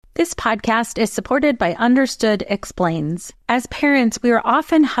This podcast is supported by Understood Explains. As parents, we are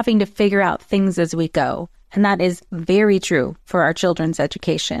often having to figure out things as we go, and that is very true for our children's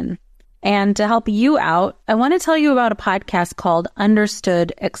education. And to help you out, I want to tell you about a podcast called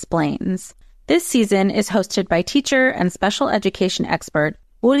Understood Explains. This season is hosted by teacher and special education expert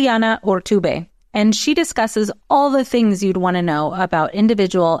Juliana Urtubey, and she discusses all the things you'd want to know about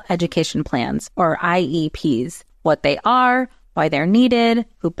individual education plans, or IEPs, what they are, why they're needed,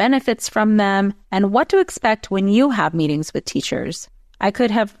 who benefits from them, and what to expect when you have meetings with teachers. I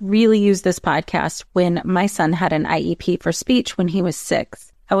could have really used this podcast when my son had an IEP for speech when he was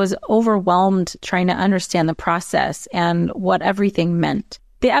 6. I was overwhelmed trying to understand the process and what everything meant.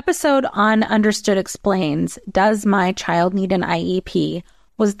 The episode on Understood Explains, Does My Child Need an IEP?,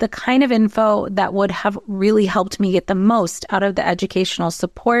 was the kind of info that would have really helped me get the most out of the educational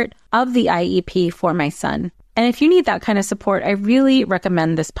support of the IEP for my son. And if you need that kind of support, I really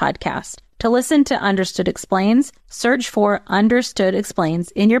recommend this podcast. To listen to Understood Explains, search for Understood Explains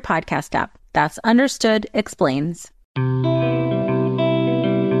in your podcast app. That's Understood Explains.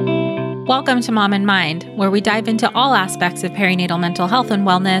 Welcome to Mom in Mind, where we dive into all aspects of perinatal mental health and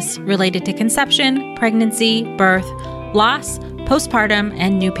wellness related to conception, pregnancy, birth, loss, postpartum,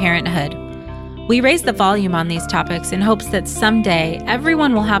 and new parenthood. We raise the volume on these topics in hopes that someday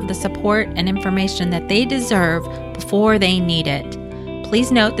everyone will have the support and information that they deserve before they need it.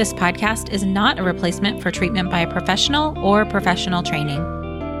 Please note this podcast is not a replacement for treatment by a professional or professional training.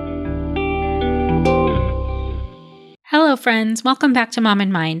 Hello, friends. Welcome back to Mom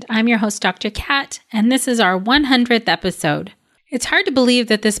in Mind. I'm your host, Dr. Kat, and this is our 100th episode. It's hard to believe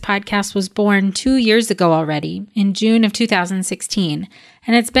that this podcast was born 2 years ago already, in June of 2016,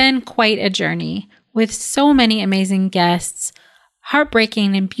 and it's been quite a journey with so many amazing guests,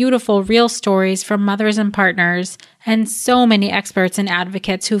 heartbreaking and beautiful real stories from mothers and partners, and so many experts and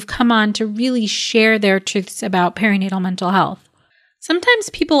advocates who've come on to really share their truths about perinatal mental health. Sometimes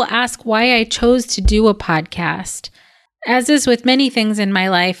people ask why I chose to do a podcast. As is with many things in my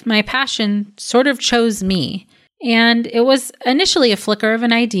life, my passion sort of chose me. And it was initially a flicker of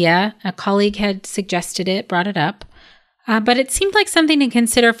an idea. A colleague had suggested it, brought it up. But it seemed like something to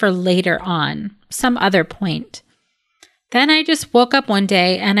consider for later on, some other point. Then I just woke up one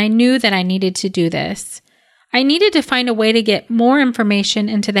day and I knew that I needed to do this. I needed to find a way to get more information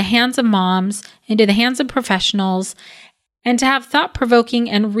into the hands of moms, into the hands of professionals, and to have thought-provoking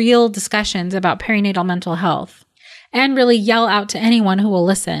and real discussions about perinatal mental health. And really yell out to anyone who will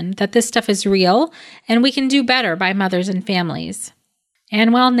listen that this stuff is real and we can do better by mothers and families.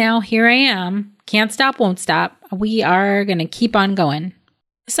 And well, now here I am. Can't stop, won't stop. We are going to keep on going.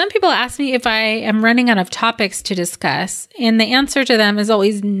 Some people ask me if I am running out of topics to discuss, and the answer to them is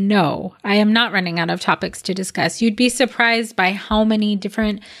always no. I am not running out of topics to discuss. You'd be surprised by how many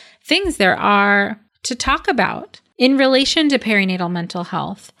different things there are to talk about in relation to perinatal mental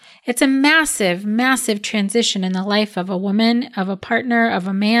health. It's a massive, massive transition in the life of a woman, of a partner, of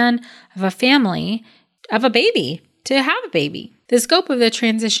a man, of a family, of a baby, to have a baby. The scope of the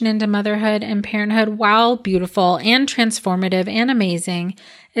transition into motherhood and parenthood, while beautiful and transformative and amazing,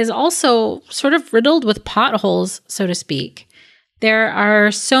 is also sort of riddled with potholes, so to speak. There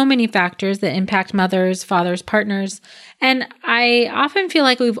are so many factors that impact mothers, fathers, partners, and I often feel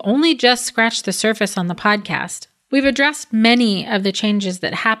like we've only just scratched the surface on the podcast. We've addressed many of the changes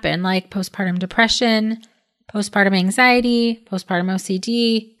that happen, like postpartum depression, postpartum anxiety, postpartum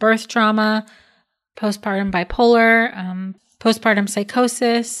OCD, birth trauma, postpartum bipolar, postpartum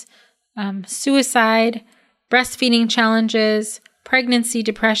psychosis, suicide, breastfeeding challenges, pregnancy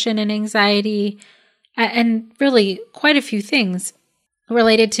depression and anxiety, and really quite a few things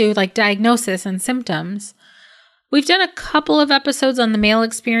related to like diagnosis and symptoms. We've done a couple of episodes on the male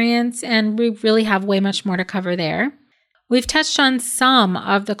experience, and we really have way much more to cover there. We've touched on some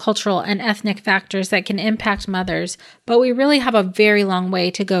of the cultural and ethnic factors that can impact mothers, but we really have a very long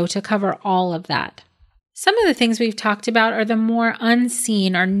way to go to cover all of that. Some of the things we've talked about are the more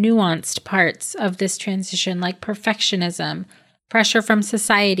unseen or nuanced parts of this transition, like perfectionism, pressure from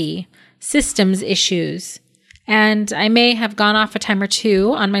society, systems issues, and I may have gone off a time or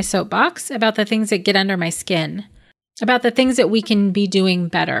two on my soapbox about the things that get under my skin, about the things that we can be doing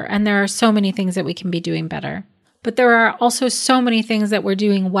better. And there are so many things that we can be doing better. But there are also so many things that we're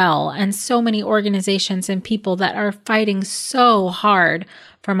doing well, and so many organizations and people that are fighting so hard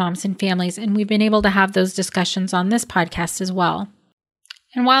for moms and families. And we've been able to have those discussions on this podcast as well.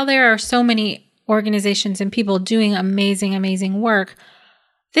 And while there are so many organizations and people doing amazing, amazing work,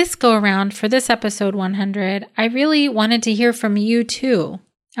 this go around for this episode 100, I really wanted to hear from you too.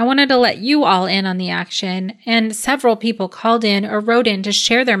 I wanted to let you all in on the action, and several people called in or wrote in to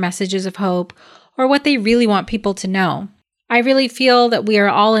share their messages of hope or what they really want people to know. I really feel that we are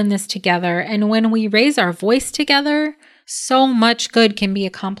all in this together, and when we raise our voice together, so much good can be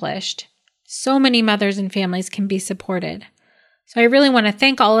accomplished. So many mothers and families can be supported. So I really want to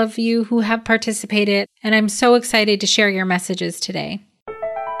thank all of you who have participated, and I'm so excited to share your messages today.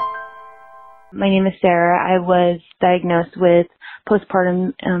 My name is Sarah. I was diagnosed with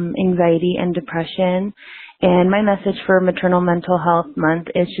postpartum anxiety and depression, and my message for Maternal Mental Health Month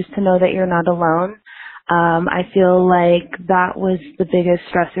is just to know that you're not alone. I feel like that was the biggest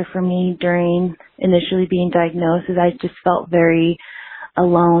stressor for me during initially being diagnosed, is I just felt very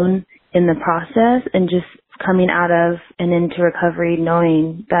alone in the process, and just coming out of and into recovery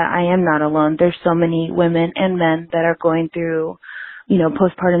knowing that I am not alone. There's so many women and men that are going through,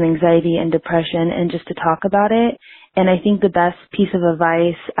 postpartum anxiety and depression, and just to talk about it. And I think the best piece of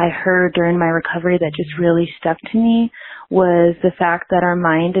advice I heard during my recovery that just really stuck to me was the fact that our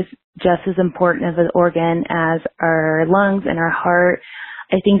mind is just as important of an organ as our lungs and our heart.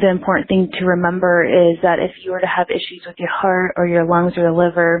 I think the important thing to remember is that if you were to have issues with your heart or your lungs or the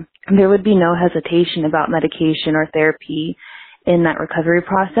liver, there would be no hesitation about medication or therapy in that recovery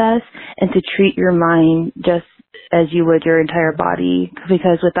process, and to treat your mind just as you would your entire body,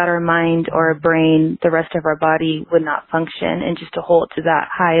 because without our mind or our brain, the rest of our body would not function, and just to hold to that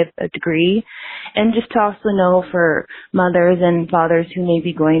high of a degree. And just to also know for mothers and fathers who may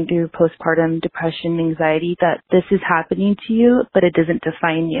be going through postpartum depression, anxiety, that this is happening to you, but it doesn't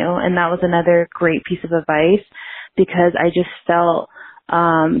define you. And that was another great piece of advice, because I just felt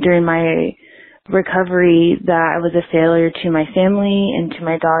during my recovery that I was a failure to my family and to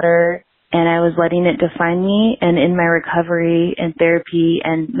my daughter, and I was letting it define me. And in my recovery and therapy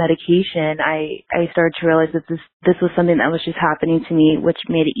and medication, I started to realize that this was something that was just happening to me, which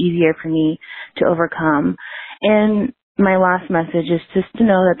made it easier for me to overcome. And my last message is just to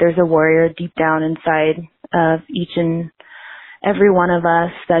know that there's a warrior deep down inside of each and every one of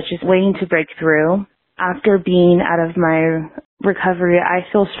us that's just waiting to break through. After being out of my recovery, I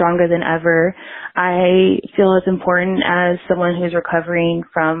feel stronger than ever. I feel as important as someone who's recovering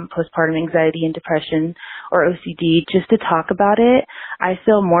from postpartum anxiety and depression or OCD, just to talk about it. I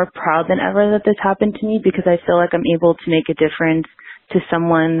feel more proud than ever that this happened to me, because I feel like I'm able to make a difference to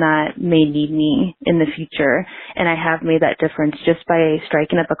someone that may need me in the future. And I have made that difference just by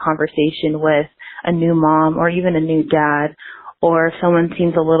striking up a conversation with a new mom or even a new dad, or if someone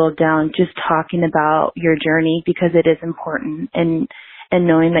seems a little down, just talking about your journey, because it is important, and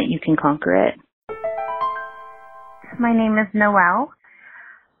knowing that you can conquer it. My name is Noelle,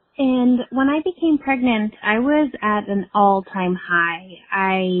 and when I became pregnant, I was at an all-time high.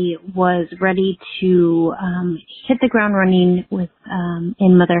 I was ready to hit the ground running with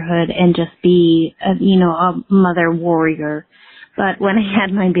in motherhood and just be a mother warrior. But when I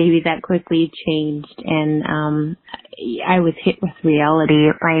had my baby, that quickly changed, and I was hit with reality.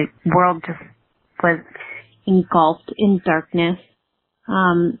 My world just was engulfed in darkness.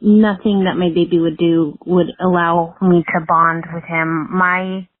 Nothing that my baby would do would allow me to bond with him.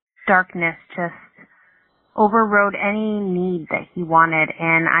 My darkness just overrode any need that he wanted,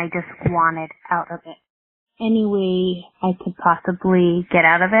 and I just wanted out of it. Any way I could possibly get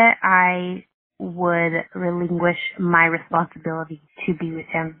out of it, I would relinquish my responsibility to be with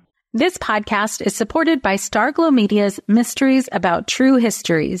him. This podcast is supported by Starglow Media's Mysteries About True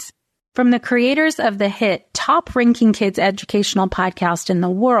Histories. From the creators of the hit top-ranking kids educational podcast in the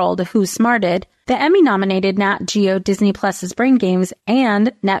world, Who Smarted, the Emmy-nominated Nat Geo Disney Plus's Brain Games,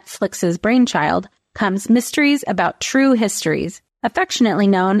 and Netflix's Brainchild, comes Mysteries About True Histories, affectionately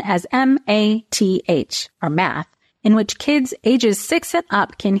known as MATH, or Math, in which kids ages 6 and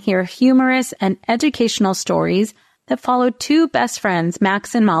up can hear humorous and educational stories that follow two best friends,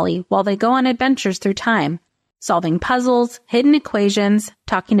 Max and Molly, while they go on adventures through time, solving puzzles, hidden equations,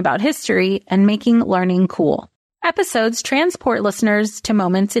 talking about history, and making learning cool. Episodes transport listeners to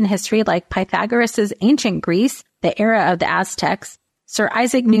moments in history like Pythagoras' ancient Greece, the era of the Aztecs, Sir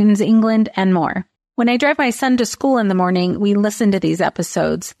Isaac Newton's England, and more. When I drive my son to school in the morning, we listen to these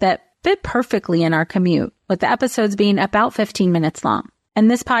episodes that fit perfectly in our commute, with the episodes being about 15 minutes long. And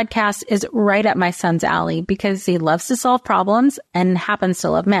this podcast is right up my son's alley because he loves to solve problems and happens to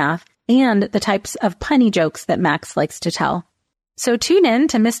love math, and the types of punny jokes that Max likes to tell. So tune in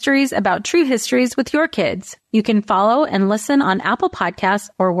to Mysteries About True Histories with your kids. You can follow and listen on Apple Podcasts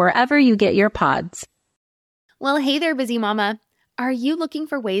or wherever you get your pods. Well, hey there, busy mama. Are you looking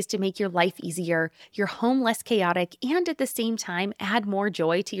for ways to make your life easier, your home less chaotic, and at the same time add more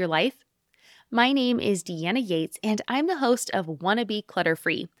joy to your life? My name is Deanna Yates, and I'm the host of Wanna Be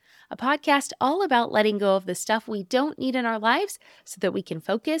Clutter-Free, a podcast all about letting go of the stuff we don't need in our lives so that we can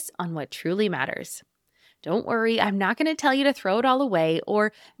focus on what truly matters. Don't worry, I'm not going to tell you to throw it all away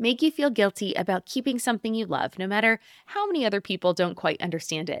or make you feel guilty about keeping something you love, no matter how many other people don't quite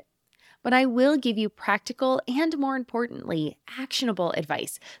understand it. But I will give you practical and, more importantly, actionable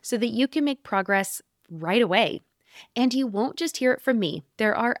advice so that you can make progress right away. And you won't just hear it from me.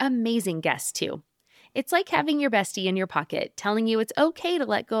 There are amazing guests too. It's like having your bestie in your pocket telling you it's okay to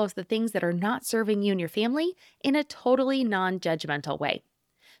let go of the things that are not serving you and your family in a totally non-judgmental way.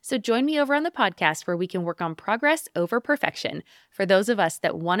 So join me over on the podcast where we can work on progress over perfection for those of us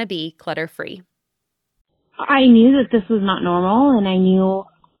that want to be clutter-free. I knew that this was not normal, and I knew,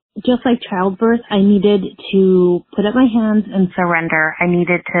 just like childbirth, I needed to put up my hands and surrender. I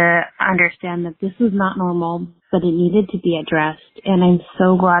needed to understand that this was not normal, but it needed to be addressed. And I'm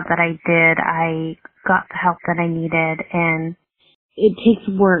so glad that I did. I got the help that I needed, and it takes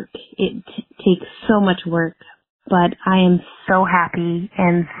work. It takes so much work. But I am so happy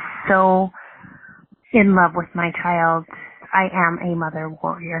and so in love with my child. I am a mother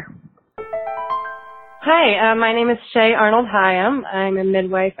warrior. Hi, my name is Shay Arnold Hyam. I'm a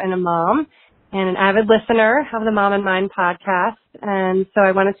midwife and a mom and an avid listener of the Mom and Mind podcast. And so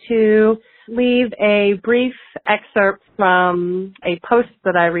I wanted to leave a brief excerpt from a post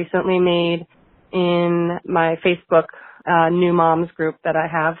that I recently made in my Facebook new moms group that I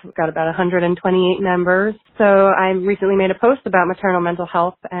have. I've got about 128 members. So I recently made a post about maternal mental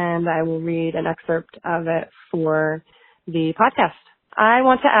health, and I will read an excerpt of it for the podcast. I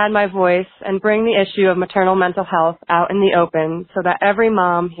want to add my voice and bring the issue of maternal mental health out in the open so that every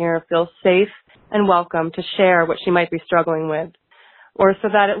mom here feels safe and welcome to share what she might be struggling with, or so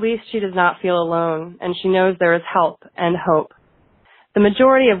that at least she does not feel alone and she knows there is help and hope. The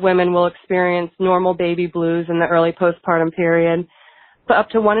majority of women will experience normal baby blues in the early postpartum period, but up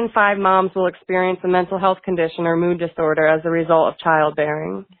to 1 in 5 moms will experience a mental health condition or mood disorder as a result of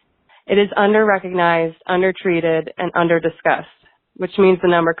childbearing. It is under-recognized, undertreated, and under-discussed, which means the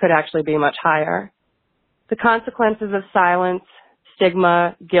number could actually be much higher. The consequences of silence,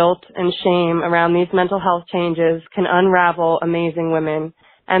 stigma, guilt, and shame around these mental health changes can unravel amazing women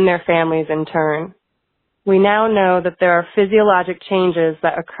and their families in turn. We now know that there are physiologic changes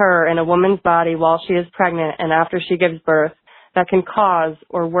that occur in a woman's body while she is pregnant and after she gives birth that can cause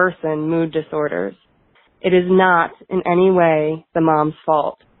or worsen mood disorders. It is not in any way the mom's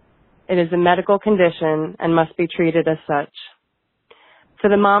fault. It is a medical condition and must be treated as such. For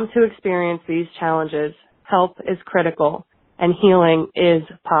the moms who experience these challenges, help is critical and healing is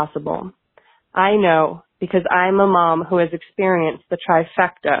possible. I know because I'm a mom who has experienced the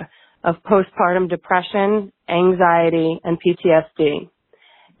trifecta of postpartum depression, anxiety, and PTSD.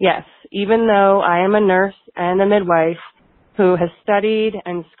 Yes, even though I am a nurse and a midwife who has studied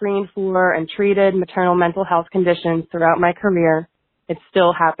and screened for and treated maternal mental health conditions throughout my career, it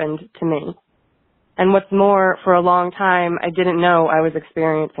still happened to me. And what's more, for a long time, I didn't know I was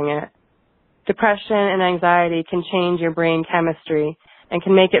experiencing it. Depression and anxiety can change your brain chemistry and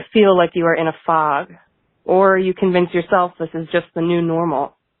can make it feel like you are in a fog, or you convince yourself this is just the new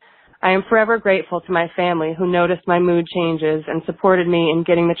normal. I am forever grateful to my family who noticed my mood changes and supported me in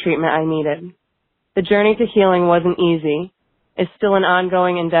getting the treatment I needed. The journey to healing wasn't easy. It's still an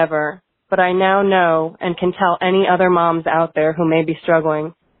ongoing endeavor, but I now know and can tell any other moms out there who may be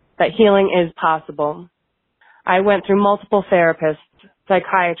struggling that healing is possible. I went through multiple therapists,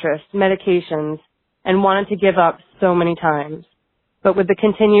 psychiatrists, medications, and wanted to give up so many times. But with the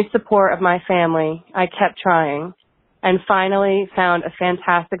continued support of my family, I kept trying and finally found a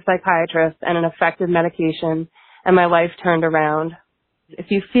fantastic psychiatrist and an effective medication, and my life turned around.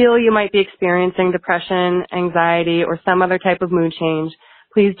 If you feel you might be experiencing depression, anxiety, or some other type of mood change,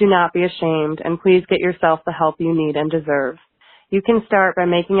 please do not be ashamed, and please get yourself the help you need and deserve. You can start by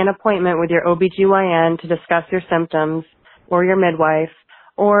making an appointment with your OBGYN to discuss your symptoms or your midwife,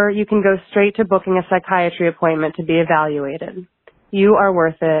 or you can go straight to booking a psychiatry appointment to be evaluated. You are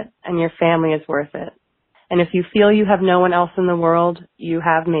worth it, and your family is worth it. And if you feel you have no one else in the world, you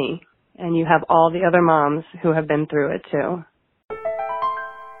have me, and you have all the other moms who have been through it too.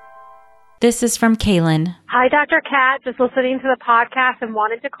 This is from Kaylin. Hi, Dr. Kat. Just listening to the podcast and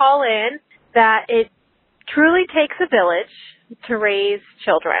wanted to call in that it truly takes a village to raise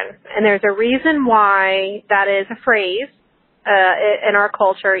children. And there's a reason why that is a phrase in our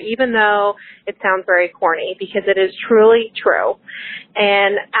culture, even though it sounds very corny, because it is truly true.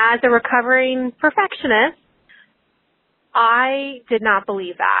 And as a recovering perfectionist, I did not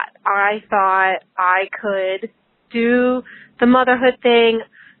believe that. I thought I could do the motherhood thing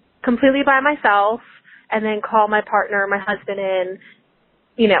completely by myself and then call my partner, my husband in,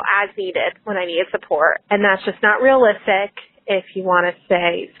 as needed when I needed support. And that's just not realistic if you want to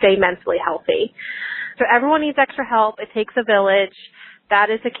stay mentally healthy. So everyone needs extra help. It takes a village. That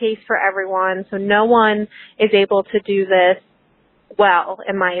is the case for everyone. So no one is able to do this well,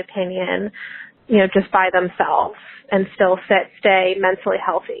 in my opinion, just by themselves and still stay mentally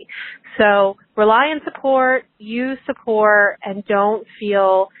healthy. So rely on support, use support, and don't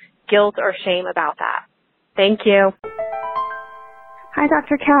feel guilt or shame about that. Thank you. Hi,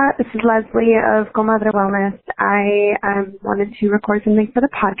 Dr. Kat. This is Leslie of Comadre Wellness. I wanted to record something for the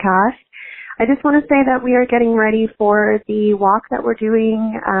podcast. I just want to say that we are getting ready for the walk that we're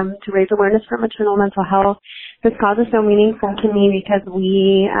doing to raise awareness for maternal mental health. This cause is so meaningful to me because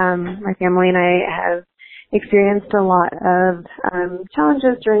we, my family and I, have experienced a lot of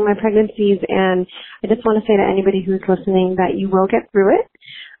challenges during my pregnancies, and I just want to say to anybody who's listening that you will get through it.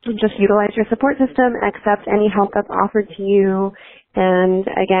 Just utilize your support system, accept any help that's offered to you, and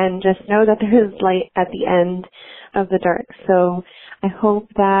again, just know that there is light at the end of the dark. So I hope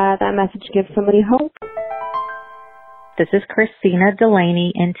that message gives somebody hope. This is Christina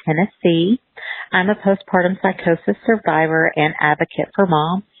Delaney in Tennessee. I'm a postpartum psychosis survivor and advocate for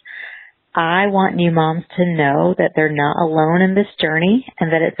moms. I want new moms to know that they're not alone in this journey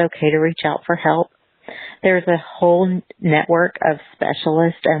and that it's okay to reach out for help. There's a whole network of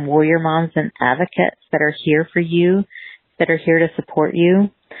specialists and warrior moms and advocates that are here for you, that are here to support you.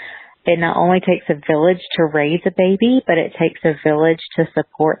 It not only takes a village to raise a baby, but it takes a village to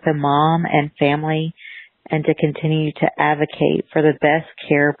support the mom and family and to continue to advocate for the best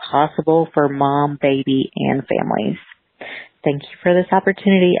care possible for mom, baby, and families. Thank you for this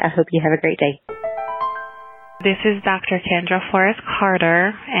opportunity. I hope you have a great day. This is Dr. Kendra Forrest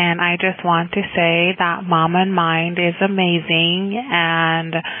Carter, and I just want to say that Mom and Mind is amazing,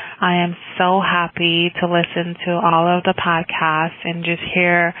 and I am so happy to listen to all of the podcasts and just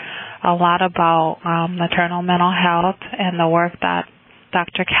hear a lot about maternal mental health and the work that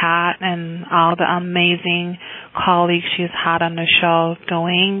Dr. Kat and all the amazing colleagues she's had on the show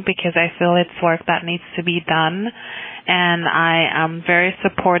doing, because I feel it's work that needs to be done. And I am very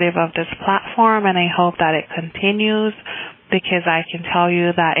supportive of this platform, and I hope that it continues, because I can tell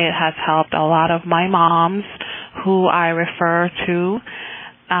you that it has helped a lot of my moms who I refer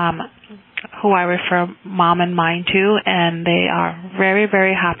Mom and Mind to, and they are very,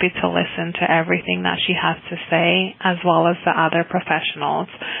 very happy to listen to everything that she has to say, as well as the other professionals.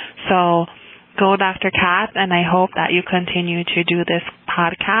 So go, Dr. Kat, and I hope that you continue to do this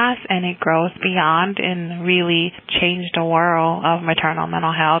podcast and it grows beyond and really change the world of maternal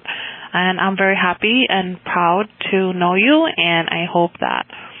mental health. And I'm very happy and proud to know you, and I hope that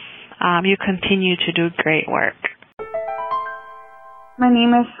you continue to do great work. My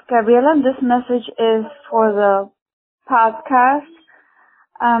name is Gabriela, and this message is for the podcast.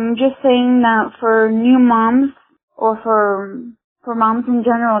 Just saying that for new moms or for moms in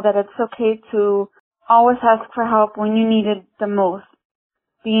general, that it's okay to always ask for help when you need it the most.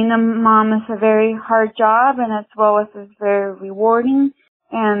 Being a mom is a very hard job, and as well as it's very rewarding.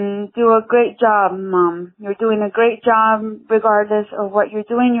 And do a great job, Mom. You're doing a great job regardless of what you're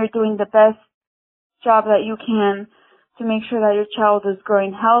doing. You're doing the best job that you can to make sure that your child is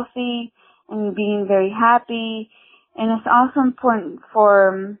growing healthy and you're being very happy. And it's also important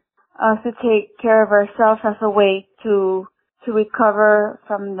for us to take care of ourselves as a way to recover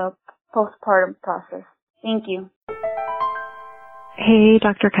from the postpartum process. Thank you. Hey,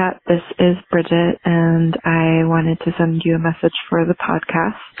 Dr. Kat, this is Bridget, and I wanted to send you a message for the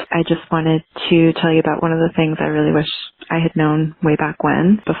podcast. I just wanted to tell you about one of the things I really wish I had known way back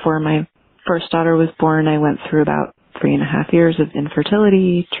when. Before my first daughter was born, I went through about 3.5 years of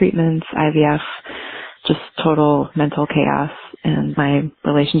infertility treatments, IVF, just total mental chaos, and my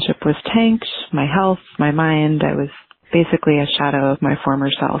relationship was tanked, my health, my mind. I was basically a shadow of my former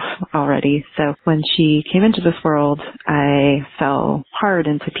self already. So when she came into this world, I fell hard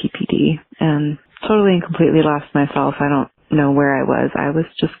into PPD and totally and completely lost myself. I don't know where I was. I was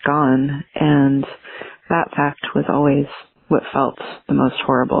just gone. And that fact was always what felt the most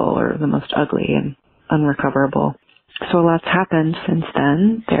horrible or the most ugly and unrecoverable. So a lot's happened since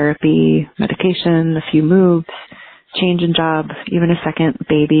then. Therapy, medication, a few moves, change in job, even a second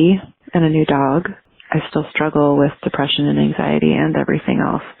baby and a new dog. I still struggle with depression and anxiety and everything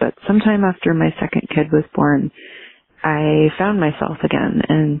else, but sometime after my second kid was born, I found myself again,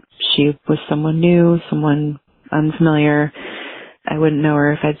 and she was someone new, someone unfamiliar. I wouldn't know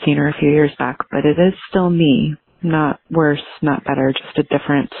her if I'd seen her a few years back, but it is still me. Not worse, not better, just a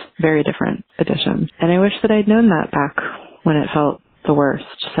different, very different edition. And I wish that I'd known that back when it felt the worst.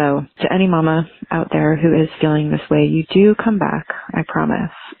 So to any mama out there who is feeling this way, you do come back, I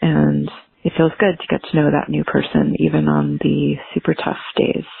promise. And it feels good to get to know that new person, even on the super tough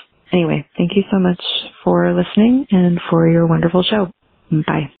days. Anyway, thank you so much for listening and for your wonderful show.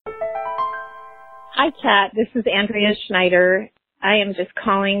 Bye. Hi, Kat. This is Andrea Schneider. I am just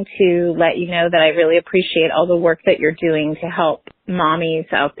calling to let you know that I really appreciate all the work that you're doing to help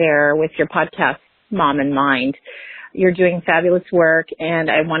mommies out there with your podcast, Mom in Mind. You're doing fabulous work,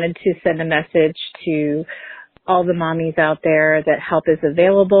 and I wanted to send a message to all the mommies out there that help is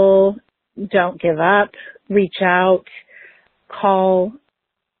available. Don't give up. Reach out. Call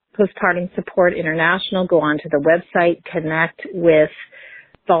Postpartum Support International. Go onto the website. Connect with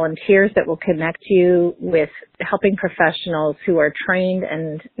volunteers that will connect you with helping professionals who are trained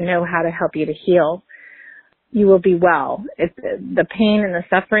and know how to help you to heal. You will be well. The pain and the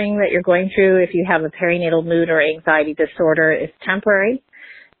suffering that you're going through, if you have a perinatal mood or anxiety disorder, is temporary.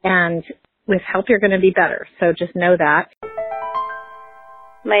 And with help, you're going to be better. So just know that.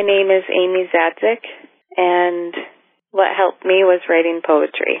 My name is Amy Zadzik, and what helped me was writing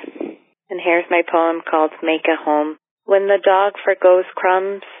poetry. And here's my poem called Make a Home. When the dog forgoes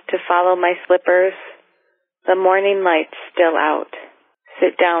crumbs to follow my slippers, the morning light's still out.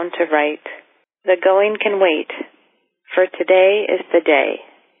 Sit down to write. The going can wait, for today is the day.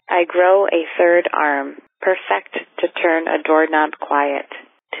 I grow a third arm, perfect to turn a doorknob quiet,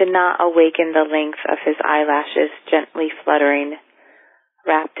 to not awaken the length of his eyelashes gently fluttering,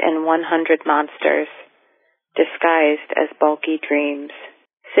 wrapped in 100 monsters, disguised as bulky dreams.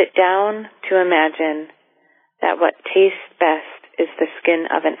 Sit down to imagine that what tastes best is the skin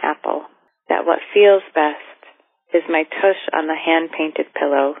of an apple, that what feels best is my tush on the hand-painted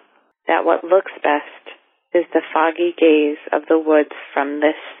pillow, that what looks best is the foggy gaze of the woods from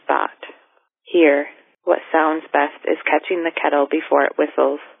this spot. Here, what sounds best is catching the kettle before it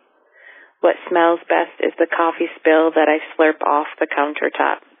whistles. What smells best is the coffee spill that I slurp off the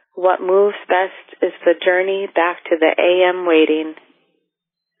countertop. What moves best is the journey back to the AM waiting.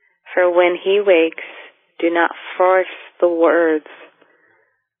 For when he wakes, do not force the words.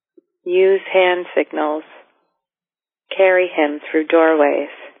 Use hand signals. Carry him through doorways.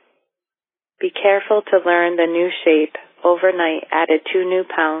 Be careful to learn the new shape. Overnight added 2 new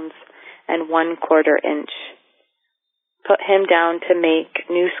pounds and 1/4 inch. Put him down to make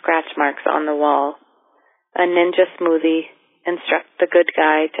new scratch marks on the wall. A ninja smoothie. Instruct the good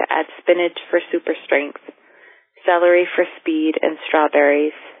guy to add spinach for super strength, celery for speed, and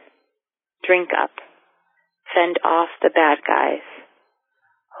strawberries. Drink up. Fend off the bad guys.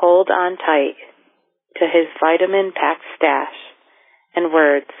 Hold on tight to his vitamin-packed stash and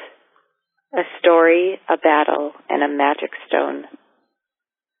words, a story, a battle, and a magic stone.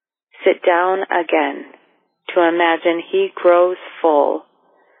 Sit down again to imagine he grows full,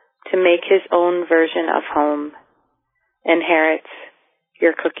 to make his own version of home, inherits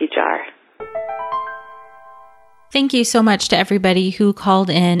your cookie jar. Thank you so much to everybody who called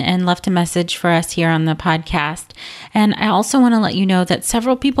in and left a message for us here on the podcast. And I also want to let you know that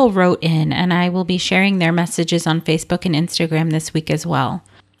several people wrote in, and I will be sharing their messages on Facebook and Instagram this week as well.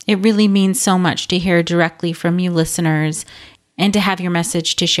 It really means so much to hear directly from you listeners and to have your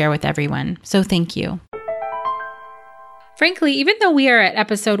message to share with everyone. So thank you. Frankly, even though we are at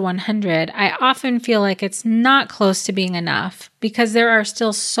episode 100, I often feel like it's not close to being enough because there are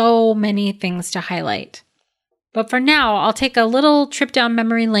still so many things to highlight. But for now, I'll take a little trip down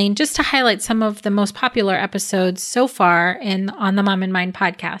memory lane just to highlight some of the most popular episodes so far on the Mom in Mind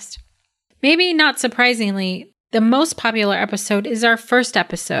podcast. Maybe not surprisingly, the most popular episode is our first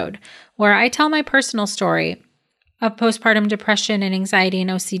episode, where I tell my personal story of postpartum depression and anxiety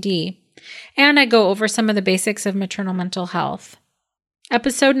and OCD, and I go over some of the basics of maternal mental health.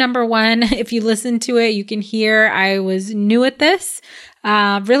 Episode number 1, if you listen to it, you can hear I was new at this,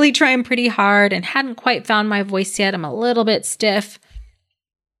 really trying pretty hard and hadn't quite found my voice yet. I'm a little bit stiff.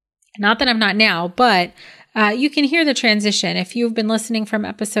 Not that I'm not now, but you can hear the transition. If you've been listening from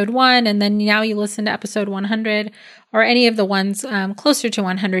episode 1 and then now you listen to episode 100 or any of the ones closer to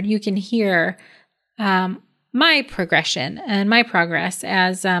 100, you can hear my progression and my progress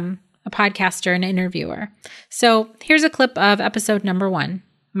as a podcaster and interviewer. So here's a clip of episode number 1,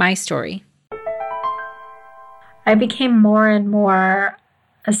 my story. I became more and more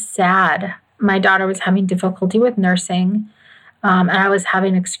sad. My daughter was having difficulty with nursing, and I was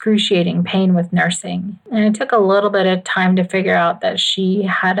having excruciating pain with nursing. And it took a little bit of time to figure out that she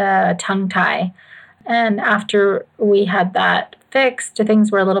had a tongue tie. And after we had that fixed,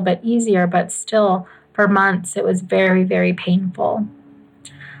 things were a little bit easier, but still for months it was very, very painful.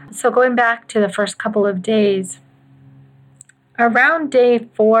 So going back to the first couple of days, around day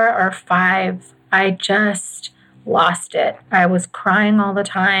 4 or 5, I just lost it. I was crying all the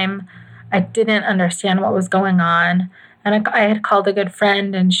time. I didn't understand what was going on. And I had called a good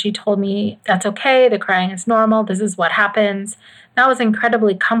friend, and she told me, that's okay. The crying is normal. This is what happens. That was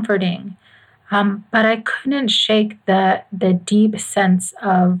incredibly comforting. But I couldn't shake the deep sense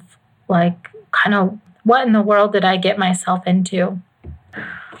of like, kind of, what in the world did I get myself into?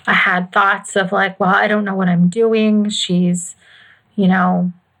 I had thoughts of like, well, I don't know what I'm doing. She's,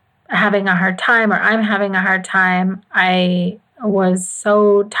 having a hard time, or I'm having a hard time. I was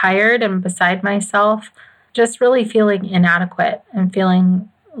so tired and beside myself, just really feeling inadequate and feeling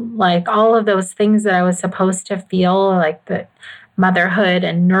like all of those things that I was supposed to feel, like the motherhood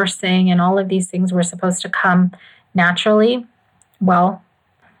and nursing and all of these things were supposed to come naturally. Well,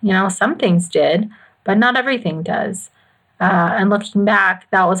 some things did, but not everything does. And looking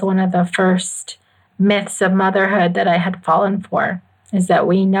back, that was one of the first myths of motherhood that I had fallen for, is that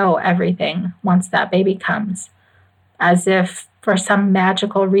we know everything once that baby comes. As if for some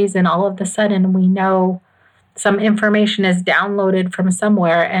magical reason, all of a sudden we know some information is downloaded from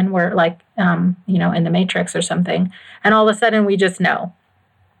somewhere and we're like, in the Matrix or something. And all of a sudden we just know.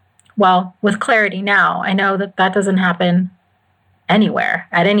 Well, with clarity now, I know that that doesn't happen anywhere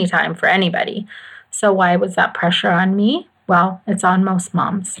at any time for anybody. So why was that pressure on me? Well, it's on most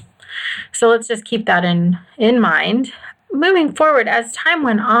moms. So let's just keep that in mind. Moving forward, as time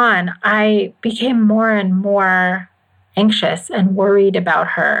went on, I became more and more anxious and worried about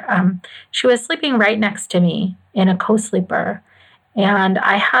her. She was sleeping right next to me in a co-sleeper, and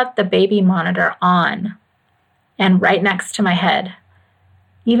I had the baby monitor on and right next to my head,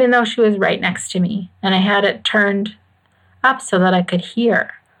 even though she was right next to me, and I had it turned up so that I could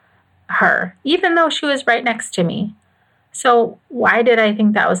hear her, even though she was right next to me. So why did I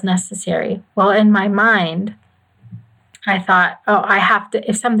think that was necessary? Well, in my mind, I thought, I have to,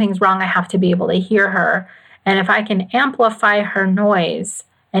 if something's wrong, I have to be able to hear her. And if I can amplify her noise,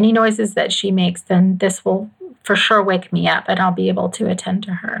 any noises that she makes, then this will for sure wake me up and I'll be able to attend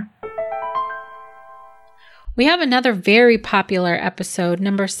to her. We have another very popular episode,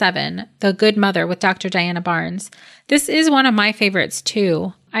 number 7, The Good Mother with Dr. Diana Barnes. This is one of my favorites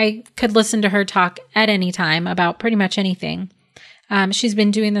too. I could listen to her talk at any time about pretty much anything. She's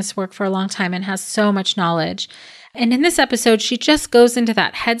been doing this work for a long time and has so much knowledge. And in this episode, she just goes into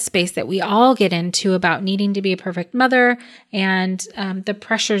that headspace that we all get into about needing to be a perfect mother and the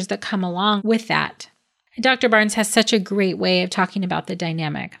pressures that come along with that. Dr. Barnes has such a great way of talking about the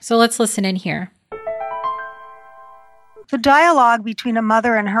dynamic. So let's listen in here. The dialogue between a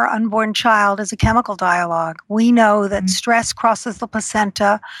mother and her unborn child is a chemical dialogue. We know that stress crosses the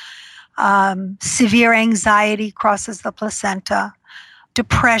placenta, severe anxiety crosses the placenta,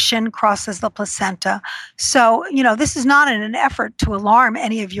 depression crosses the placenta. So, this is not in an effort to alarm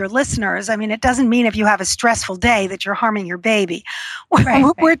any of your listeners. I mean, it doesn't mean if you have a stressful day that you're harming your baby.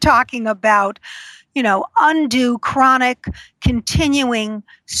 We're talking about, undue, chronic, continuing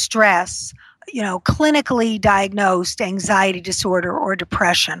stress, clinically diagnosed anxiety disorder or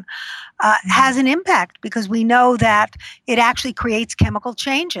depression has an impact because we know that it actually creates chemical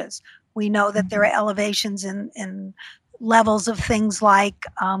changes. We know that there are elevations in levels of things like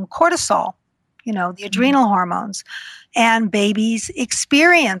cortisol, the adrenal hormones, and babies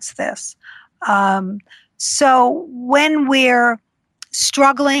experience this. So when we're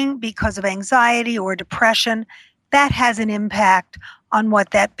struggling because of anxiety or depression, that has an impact on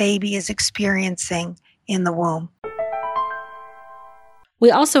what that baby is experiencing in the womb. We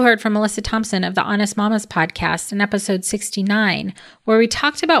also heard from Melissa Thompson of the Honest Mamas podcast in episode 69, where we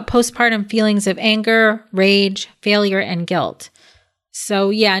talked about postpartum feelings of anger, rage, failure, and guilt. So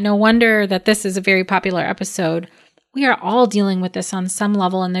yeah, no wonder that this is a very popular episode. We are all dealing with this on some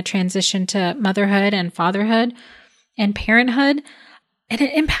level in the transition to motherhood and fatherhood and parenthood, and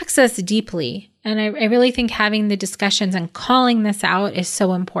it impacts us deeply. And I really think having the discussions and calling this out is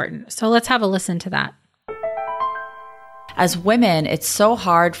so important. So let's have a listen to that. As women, it's so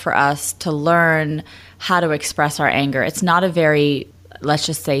hard for us to learn how to express our anger. It's not a very, let's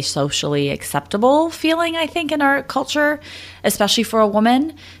just say, socially acceptable feeling, I think, in our culture, especially for a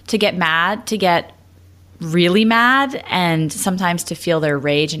woman, to get mad, to get really mad, and sometimes to feel their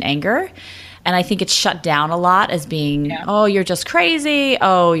rage and anger. And I think it's shut down a lot as being, oh, you're just crazy.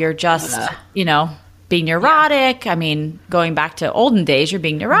 Oh, you're just, being neurotic. I mean, going back to olden days, you're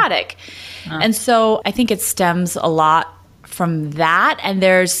being neurotic. And so I think it stems a lot from that. And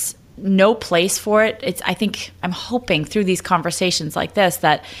there's no place for it. I'm hoping through these conversations like this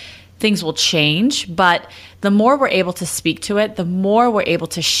that things will change, but the more we're able to speak to it, the more we're able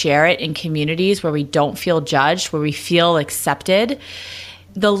to share it in communities where we don't feel judged, where we feel accepted,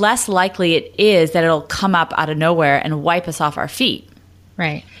 the less likely it is that it'll come up out of nowhere and wipe us off our feet.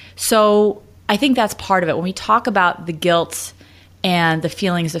 Right. So I think that's part of it. When we talk about the guilt and the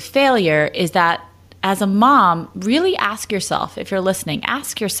feelings of failure, is that as a mom, really ask yourself, if you're listening,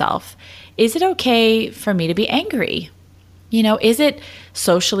 ask yourself, is it okay for me to be angry? Is it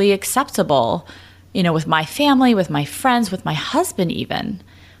socially acceptable, with my family, with my friends, with my husband even,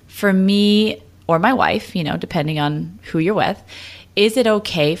 for me or my wife, depending on who you're with, is it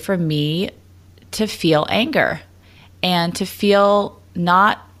okay for me to feel anger and to feel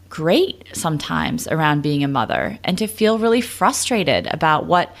not great sometimes around being a mother and to feel really frustrated about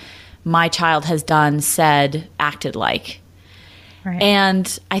what my child has done, said, acted like? Right.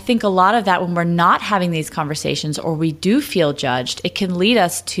 And I think a lot of that, when we're not having these conversations or we do feel judged, it can lead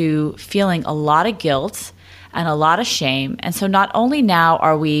us to feeling a lot of guilt and a lot of shame. And so not only now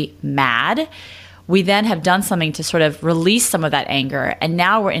are we mad, we then have done something to sort of release some of that anger. And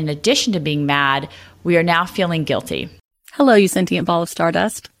now we're, in addition to being mad, we are now feeling guilty. Hello, you sentient ball of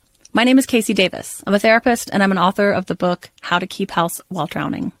stardust. My name is Casey Davis. I'm a therapist and I'm an author of the book, How to Keep House While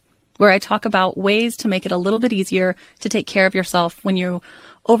Drowning, where I talk about ways to make it a little bit easier to take care of yourself when you're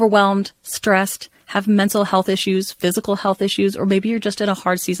overwhelmed, stressed, have mental health issues, physical health issues, or maybe you're just in a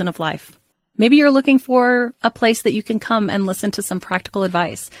hard season of life. Maybe you're looking for a place that you can come and listen to some practical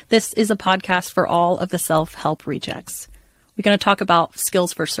advice. This is a podcast for all of the self-help rejects. We're going to talk about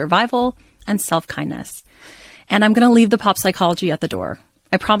skills for survival and self-kindness. And I'm going to leave the pop psychology at the door.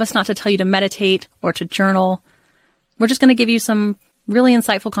 I promise not to tell you to meditate or to journal. We're just going to give you some really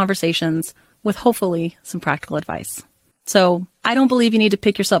insightful conversations with hopefully some practical advice. So I don't believe you need to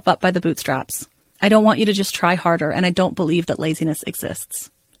pick yourself up by the bootstraps. I don't want you to just try harder, and I don't believe that laziness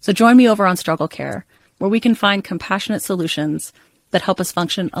exists. So join me over on Struggle Care, where we can find compassionate solutions that help us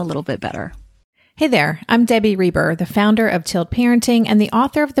function a little bit better. Hey there, I'm Debbie Reber, the founder of Tilt Parenting and the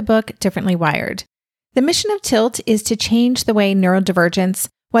author of the book Differently Wired. The mission of Tilt is to change the way neurodivergence,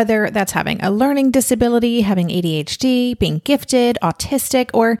 whether that's having a learning disability, having ADHD, being gifted, autistic,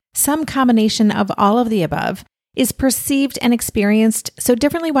 or some combination of all of the above, is perceived and experienced so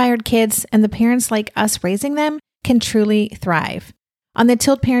differently wired kids and the parents like us raising them can truly thrive. On the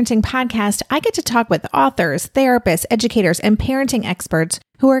Tilt Parenting podcast, I get to talk with authors, therapists, educators, and parenting experts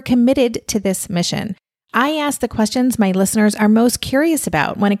who are committed to this mission. I ask the questions my listeners are most curious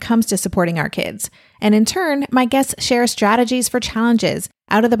about when it comes to supporting our kids. And in turn, my guests share strategies for challenges,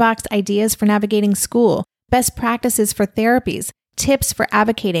 out-of-the-box ideas for navigating school, best practices for therapies, tips for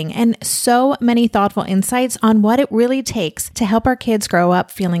advocating, and so many thoughtful insights on what it really takes to help our kids grow up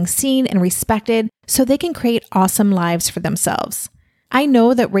feeling seen and respected so they can create awesome lives for themselves. I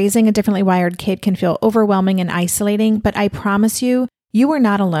know that raising a differently wired kid can feel overwhelming and isolating, but I promise you, you are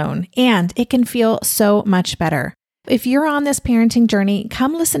not alone, and it can feel so much better. If you're on this parenting journey,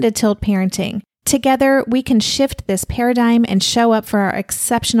 come listen to Tilt Parenting. Together, we can shift this paradigm and show up for our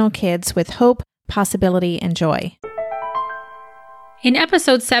exceptional kids with hope, possibility, and joy. In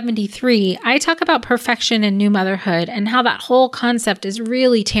episode 73, I talk about perfection in new motherhood and how that whole concept is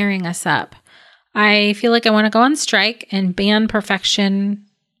really tearing us up. I feel like I want to go on strike and ban perfection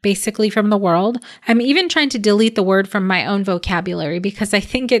basically from the world. I'm even trying to delete the word from my own vocabulary because I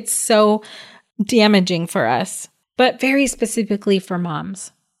think it's so damaging for us, but very specifically for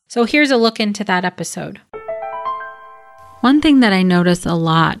moms. So here's a look into that episode. One thing that I notice a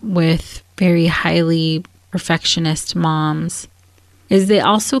lot with very highly perfectionist moms is they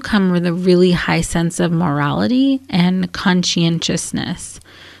also come with a really high sense of morality and conscientiousness.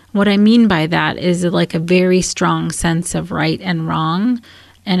 What I mean by that is like a very strong sense of right and wrong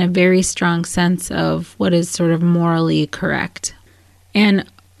and a very strong sense of what is sort of morally correct. And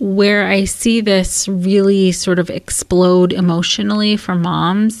where I see this really sort of explode emotionally for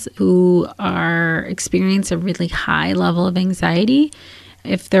moms who are experiencing a really high level of anxiety,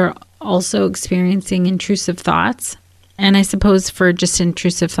 if they're also experiencing intrusive thoughts, and I suppose for just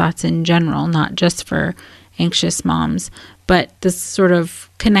intrusive thoughts in general, not just for anxious moms, but this sort of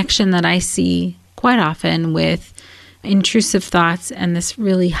connection that I see quite often with intrusive thoughts and this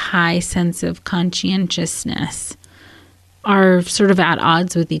really high sense of conscientiousness are sort of at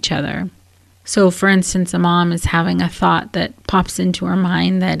odds with each other. So for instance, a mom is having a thought that pops into her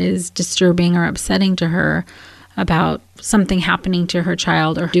mind that is disturbing or upsetting to her about something happening to her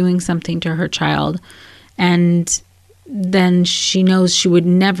child or doing something to her child. And then she knows she would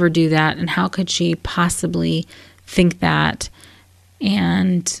never do that. And how could she possibly think that?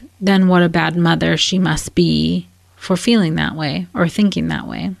 And then what a bad mother she must be for feeling that way or thinking that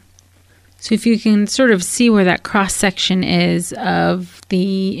way. So if you can sort of see where that cross section is of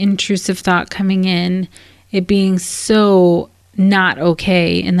the intrusive thought coming in, it being so not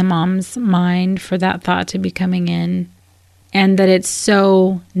okay in the mom's mind for that thought to be coming in, and that it's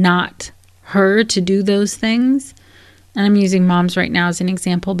so not her to do those things. And I'm using moms right now as an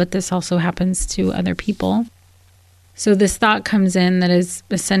example, but this also happens to other people. So this thought comes in that is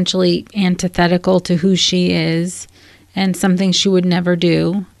essentially antithetical to who she is and something she would never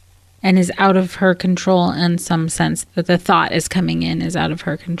do, and is out of her control in some sense, that the thought is coming in is out of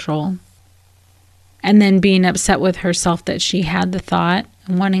her control. And then being upset with herself that she had the thought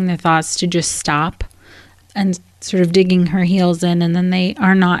and wanting the thoughts to just stop, and sort of digging her heels in, and then they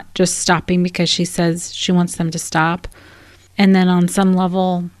are not just stopping because she says she wants them to stop, and then on some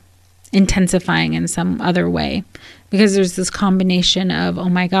level intensifying in some other way, because there's this combination of, oh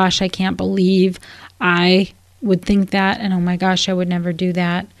my gosh, I can't believe I would think that, and oh my gosh, I would never do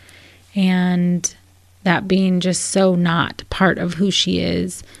that, and that being just so not part of who she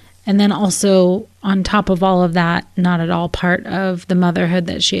is. And then also on top of all of that, not at all part of the motherhood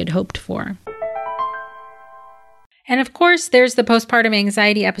that she had hoped for. And of course, there's the postpartum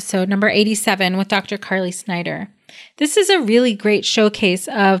anxiety episode number 87 with Dr. Carly Snyder. This is a really great showcase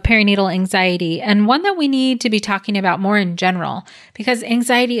of perinatal anxiety, and one that we need to be talking about more in general, because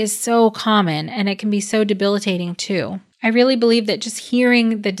anxiety is so common and it can be so debilitating too. I really believe that just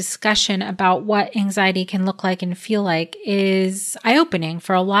hearing the discussion about what anxiety can look like and feel like is eye-opening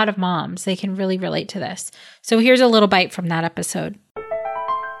for a lot of moms. They can really relate to this. So here's a little bite from that episode.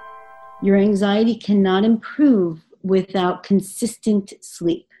 Your anxiety cannot improve without consistent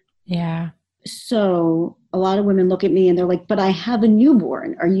sleep. Yeah. So a lot of women look at me and they're like, but I have a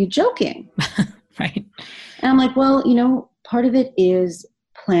newborn. Are you joking? Right. And I'm like, well, part of it is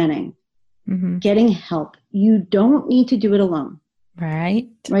planning, getting help. You don't need to do it alone. Right.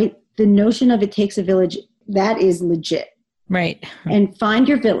 Right. The notion of it takes a village, that is legit. Right. And find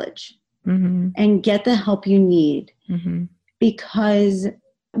your village and get the help you need, because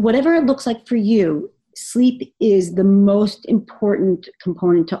whatever it looks like for you, sleep is the most important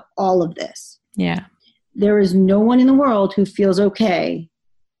component to all of this. Yeah. There is no one in the world who feels okay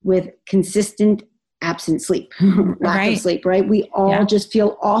with consistent absent sleep, lack of sleep, right? We all just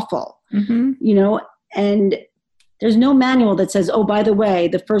feel awful, and there's no manual that says, oh, by the way,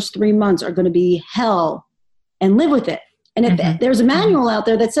 the first 3 months are going to be hell and live with it. And if there's a manual out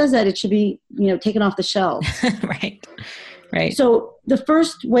there that says that, it should be, taken off the shelves. Right. Right. So the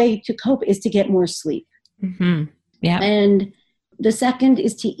first way to cope is to get more sleep. Yeah. And the second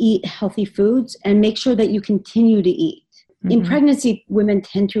is to eat healthy foods and make sure that you continue to eat. In pregnancy, women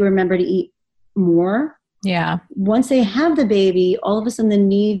tend to remember to eat more. Yeah. Once they have the baby, all of a sudden the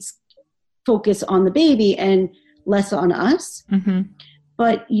needs focus on the baby and less on us.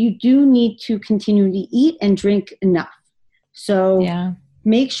 But you do need to continue to eat and drink enough. So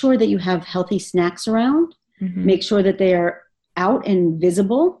make sure that you have healthy snacks around. Make sure that they are out and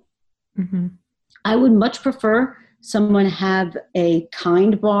visible. I would much prefer someone have a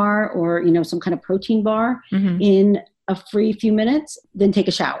Kind bar or, some kind of protein bar in a free few minutes than take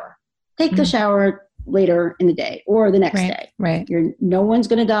a shower. Take the shower later in the day or the next day. Right. No one's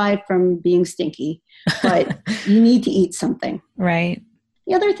going to die from being stinky, but you need to eat something. Right.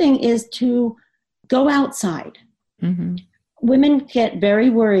 The other thing is to go outside. Women get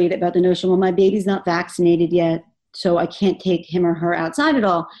very worried about the notion, well, my baby's not vaccinated yet, so I can't take him or her outside at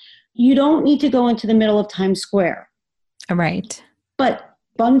all. You don't need to go into the middle of Times Square. Right. But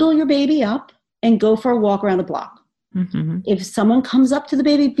bundle your baby up and go for a walk around the block. If someone comes up to the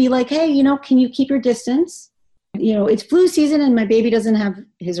baby, be like, hey, can you keep your distance? It's flu season and my baby doesn't have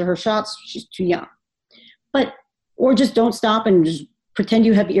his or her shots. She's too young. Or just don't stop and just pretend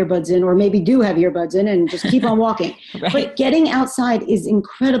you have earbuds in, or maybe do have earbuds in, and just keep on walking. But getting outside is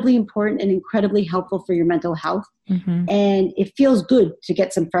incredibly important and incredibly helpful for your mental health. And it feels good to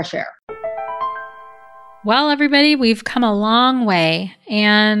get some fresh air. Well, everybody, we've come a long way,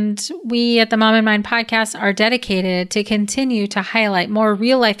 and we at the Mom and Mind podcast are dedicated to continue to highlight more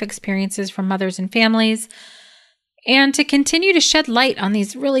real-life experiences from mothers and families, and to continue to shed light on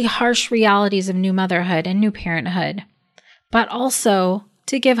these really harsh realities of new motherhood and new parenthood, but also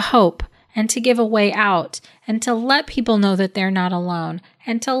to give hope and to give a way out and to let people know that they're not alone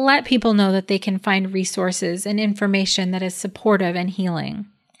and to let people know that they can find resources and information that is supportive and healing.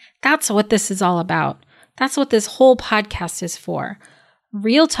 That's what this is all about. That's what this whole podcast is for.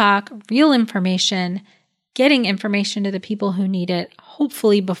 Real talk, real information, getting information to the people who need it,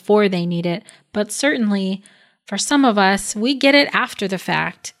 hopefully before they need it, but certainly For some of us, we get it after the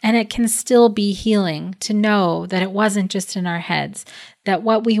fact, and it can still be healing to know that it wasn't just in our heads, that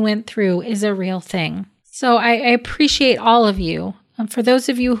what we went through is a real thing. So I appreciate all of you. For those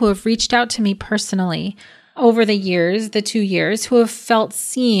of you who have reached out to me personally over the years, the 2 years, who have felt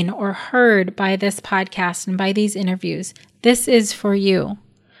seen or heard by this podcast and by these interviews, this is for you.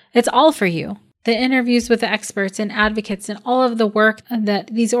 It's all for you. The interviews with the experts and advocates and all of the work that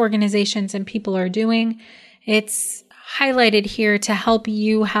these organizations and people are doing, it's highlighted here to help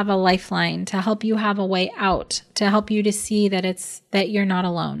you have a lifeline, to help you have a way out, to help you to see that you're not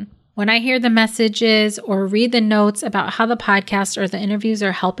alone. When I hear the messages or read the notes about how the podcast or the interviews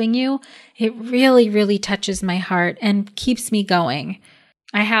are helping you, it really, really touches my heart and keeps me going.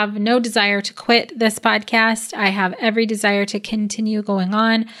 I have no desire to quit this podcast. I have every desire to continue going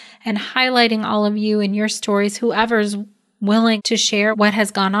on and highlighting all of you and your stories, whoever's willing to share what has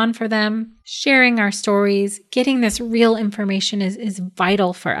gone on for them. Sharing our stories, getting this real information is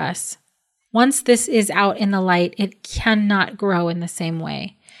vital for us. Once this is out in the light, it cannot grow in the same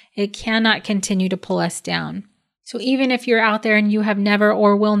way. It cannot continue to pull us down. So even if you're out there and you have never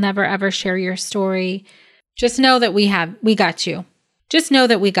or will never ever share your story, just know that we got you. Just know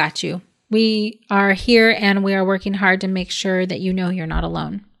that we got you. We are here and we are working hard to make sure that you know you're not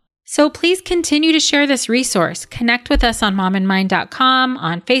alone. So please continue to share this resource. Connect with us on momandmind.com,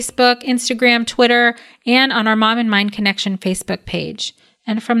 on Facebook, Instagram, Twitter, and on our Mom and Mind Connection Facebook page.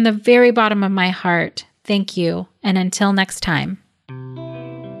 And from the very bottom of my heart, thank you. And until next time.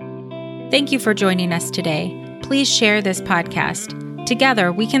 Thank you for joining us today. Please share this podcast.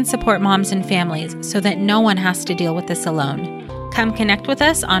 Together, we can support moms and families so that no one has to deal with this alone. Come connect with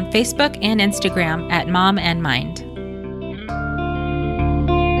us on Facebook and Instagram at Mom and Mind.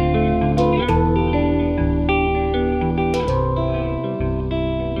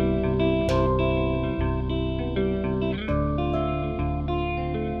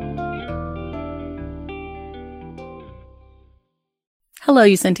 Hello,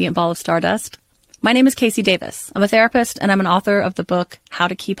 you sentient ball of stardust. My name is Casey Davis. I'm a therapist and I'm an author of the book How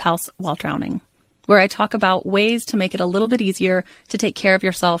to Keep House While Drowning, where I talk about ways to make it a little bit easier to take care of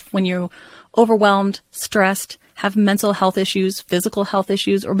yourself when you're overwhelmed, stressed, have mental health issues, physical health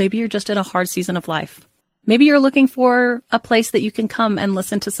issues, or maybe you're just in a hard season of life. Maybe you're looking for a place that you can come and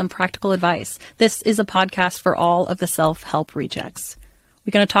listen to some practical advice. This is a podcast for all of the self-help rejects.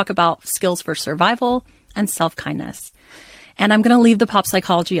 We're going to talk about skills for survival and self-kindness. And I'm going to leave the pop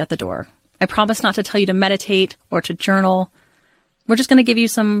psychology at the door. I promise not to tell you to meditate or to journal. We're just going to give you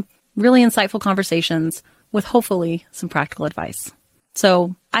some really insightful conversations with hopefully some practical advice.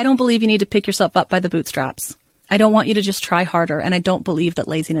 So I don't believe you need to pick yourself up by the bootstraps. I don't want you to just try harder, and I don't believe that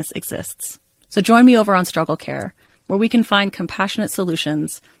laziness exists. So join me over on Struggle Care, where we can find compassionate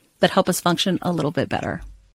solutions that help us function a little bit better.